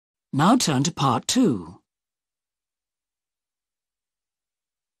Now turn to part 2.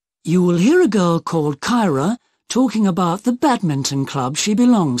 You will hear a girl called Kyra talking about the badminton club she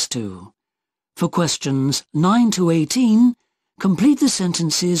belongs to. For questions 9 to 18, complete the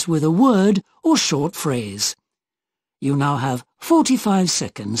sentences with a word or short phrase. You now have 45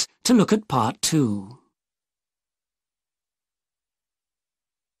 seconds to look at part 2.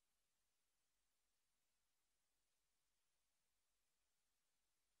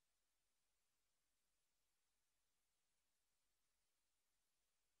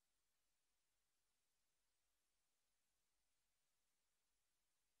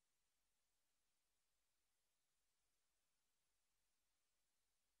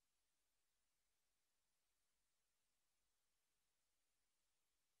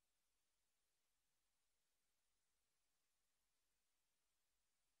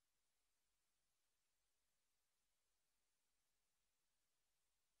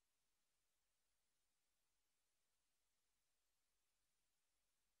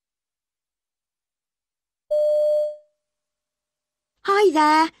 Hi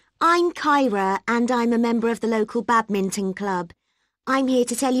there, I'm Kyra and I'm a member of the local badminton club. I'm here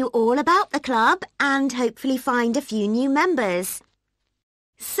to tell you all about the club and hopefully find a few new members.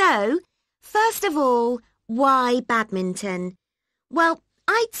 So, first of all, why badminton? Well,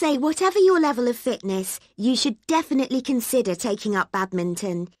 I'd say whatever your level of fitness, you should definitely consider taking up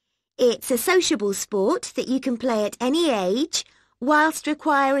badminton. It's a sociable sport that you can play at any age, whilst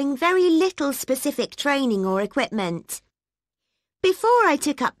requiring very little specific training or equipment. Before I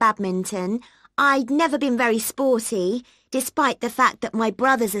took up badminton, I'd never been very sporty, despite the fact that my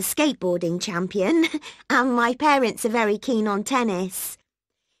brother's a skateboarding champion and my parents are very keen on tennis.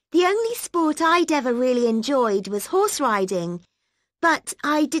 The only sport I'd ever really enjoyed was horse riding, but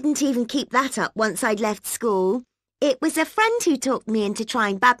I didn't even keep that up once I'd left school. It was a friend who talked me into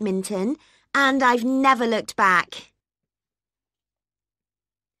trying badminton, and I've never looked back.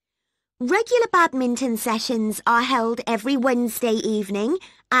 Regular badminton sessions are held every Wednesday evening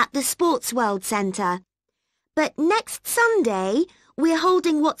at the Sports World Centre. But next Sunday, we're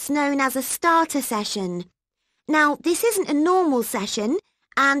holding what's known as a starter session. Now, this isn't a normal session,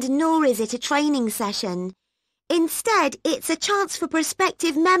 and nor is it a training session. Instead, it's a chance for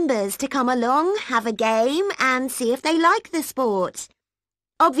prospective members to come along, have a game, and see if they like the sport.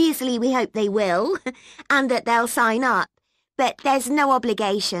 Obviously, we hope they will, and that they'll sign up, but there's no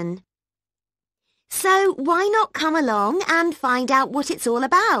obligation. So why not come along and find out what it's all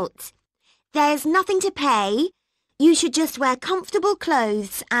about? There's nothing to pay. You should just wear comfortable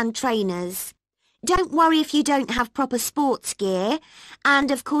clothes and trainers. Don't worry if you don't have proper sports gear.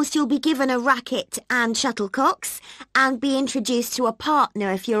 And of course you'll be given a racket and shuttlecocks and be introduced to a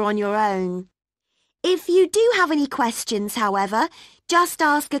partner if you're on your own. If you do have any questions, however, just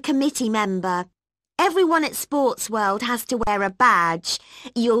ask a committee member. Everyone at Sports World has to wear a badge.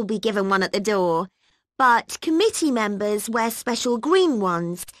 You'll be given one at the door. But committee members wear special green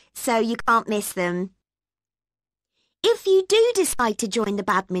ones, so you can't miss them. If you do decide to join the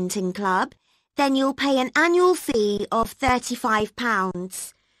badminton club, then you'll pay an annual fee of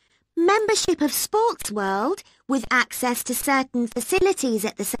 £35. Membership of Sports World, with access to certain facilities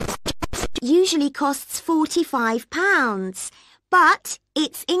at the centre, usually costs £45, but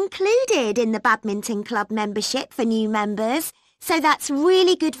it's included in the badminton club membership for new members, so that's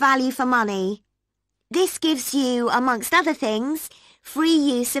really good value for money. This gives you, amongst other things, free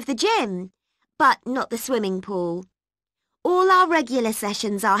use of the gym, but not the swimming pool. All our regular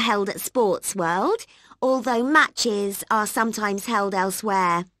sessions are held at Sports World, although matches are sometimes held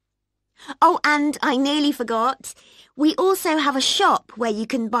elsewhere. Oh, and I nearly forgot, we also have a shop where you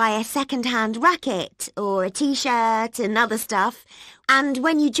can buy a second-hand racket or a t-shirt and other stuff, and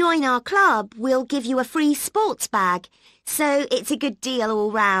when you join our club, we'll give you a free sports bag, so it's a good deal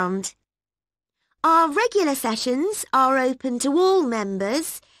all round. Our regular sessions are open to all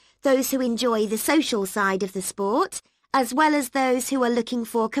members, those who enjoy the social side of the sport, as well as those who are looking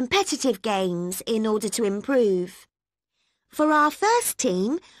for competitive games in order to improve. For our first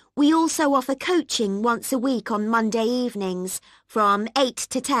team, we also offer coaching once a week on Monday evenings from 8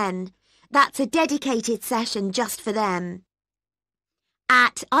 to 10. That's a dedicated session just for them.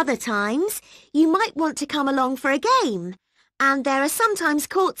 At other times, you might want to come along for a game, and there are sometimes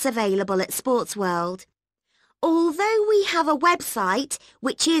courts available at Sports World. Although we have a website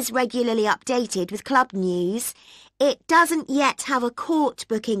which is regularly updated with club news, it doesn't yet have a court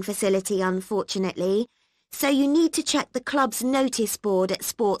booking facility, unfortunately, so you need to check the club's notice board at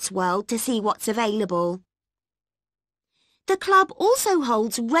Sports World to see what's available. The club also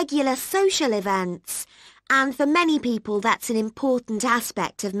holds regular social events, and for many people that's an important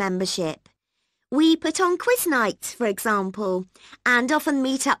aspect of membership. We put on quiz nights, for example, and often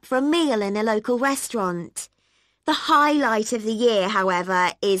meet up for a meal in a local restaurant. The highlight of the year,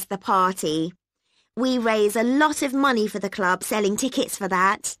 however, is the party. We raise a lot of money for the club selling tickets for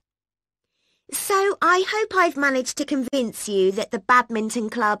that. So I hope I've managed to convince you that the badminton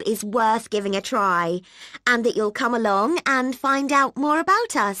club is worth giving a try and that you'll come along and find out more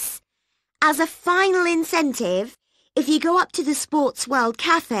about us. As a final incentive, if you go up to the Sports World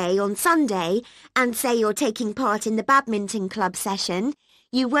Cafe on Sunday and say you're taking part in the badminton club session,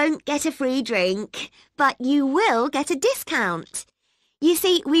 you won't get a free drink, but you will get a discount. You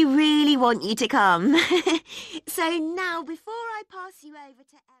see, we really want you to come. So now, before I pass you over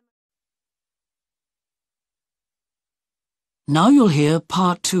to Emma... Now you'll hear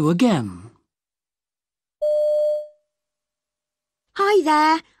part 2 again. Hi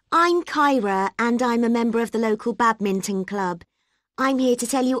there, I'm Kyra and I'm a member of the local badminton club. I'm here to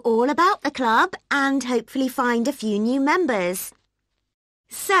tell you all about the club and hopefully find a few new members.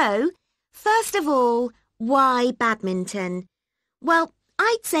 So, first of all, why badminton? Well,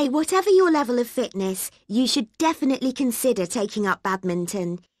 I'd say whatever your level of fitness, you should definitely consider taking up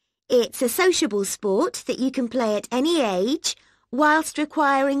badminton. It's a sociable sport that you can play at any age, whilst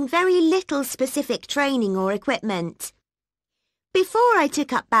requiring very little specific training or equipment. Before I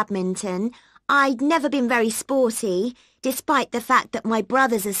took up badminton, I'd never been very sporty, despite the fact that my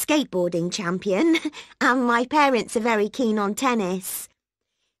brother's a skateboarding champion and my parents are very keen on tennis.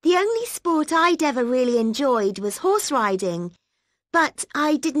 The only sport I'd ever really enjoyed was horse riding, but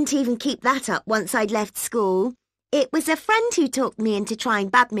I didn't even keep that up once I'd left school. It was a friend who talked me into trying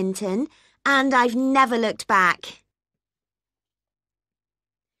badminton, and I've never looked back.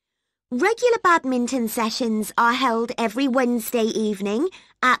 Regular badminton sessions are held every Wednesday evening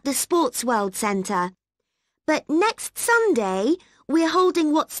at the Sports World Centre. But next Sunday, we're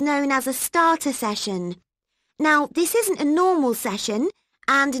holding what's known as a starter session. Now, this isn't a normal session,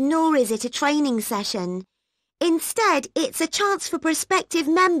 and nor is it a training session. Instead, it's a chance for prospective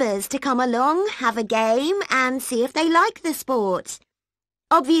members to come along, have a game, and see if they like the sport.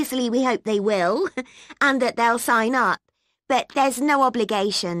 Obviously, we hope they will, and that they'll sign up, but there's no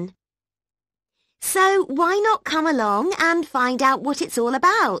obligation. So why not come along and find out what it's all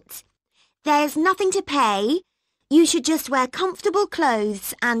about? There's nothing to pay. You should just wear comfortable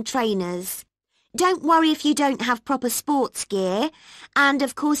clothes and trainers. Don't worry if you don't have proper sports gear, and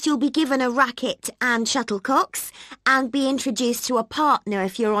of course you'll be given a racket and shuttlecocks and be introduced to a partner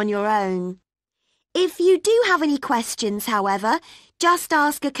if you're on your own. If you do have any questions, however, just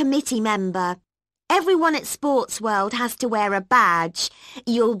ask a committee member. Everyone at Sports World has to wear a badge.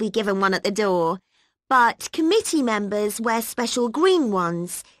 You'll be given one at the door. But committee members wear special green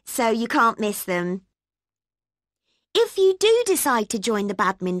ones, so you can't miss them. If you do decide to join the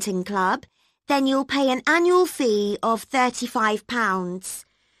badminton club, then you'll pay an annual fee of £35.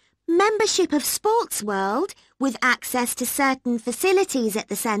 Membership of Sports World, with access to certain facilities at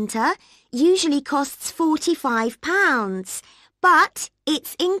the centre, usually costs £45. But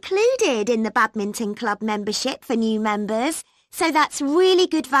it's included in the badminton club membership for new members, so that's really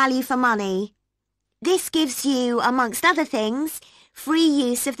good value for money. This gives you, amongst other things, free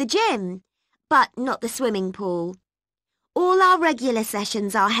use of the gym, but not the swimming pool. All our regular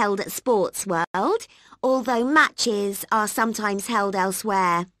sessions are held at Sports World, although matches are sometimes held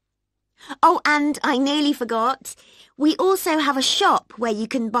elsewhere. Oh, and I nearly forgot, we also have a shop where you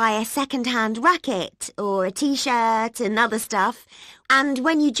can buy a second-hand racket or a t-shirt and other stuff, and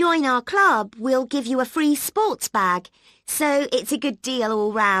when you join our club, we'll give you a free sports bag, so it's a good deal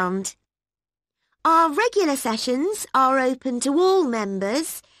all round. Our regular sessions are open to all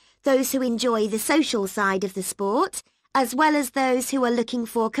members, those who enjoy the social side of the sport, as well as those who are looking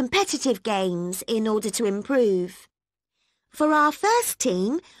for competitive games in order to improve. For our first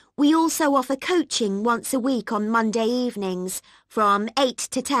team, we also offer coaching once a week on Monday evenings from 8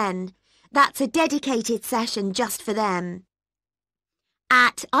 to 10. That's a dedicated session just for them.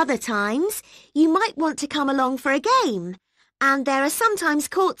 At other times, you might want to come along for a game, and there are sometimes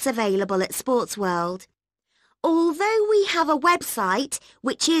courts available at Sports World. Although we have a website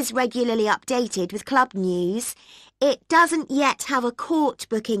which is regularly updated with club news, it doesn't yet have a court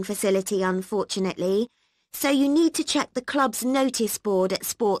booking facility, unfortunately, so you need to check the club's notice board at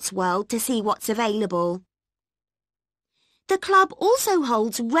Sports World to see what's available. The club also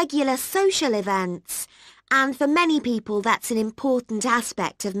holds regular social events, and for many people that's an important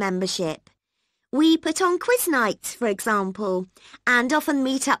aspect of membership. We put on quiz nights, for example, and often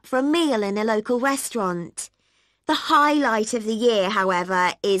meet up for a meal in a local restaurant. The highlight of the year,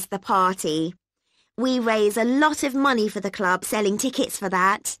 however, is the party. We raise a lot of money for the club selling tickets for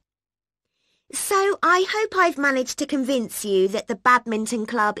that. So I hope I've managed to convince you that the badminton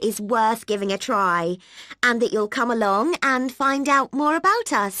club is worth giving a try and that you'll come along and find out more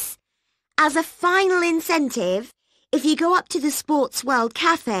about us. As a final incentive, if you go up to the Sports World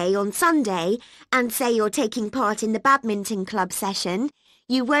Cafe on Sunday and say you're taking part in the badminton club session,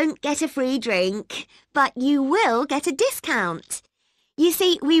 you won't get a free drink, but you will get a discount. You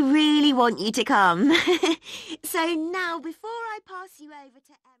see, we really want you to come. So now, before I pass you over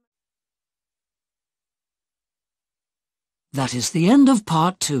to Emma... That is the end of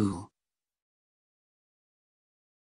part 2.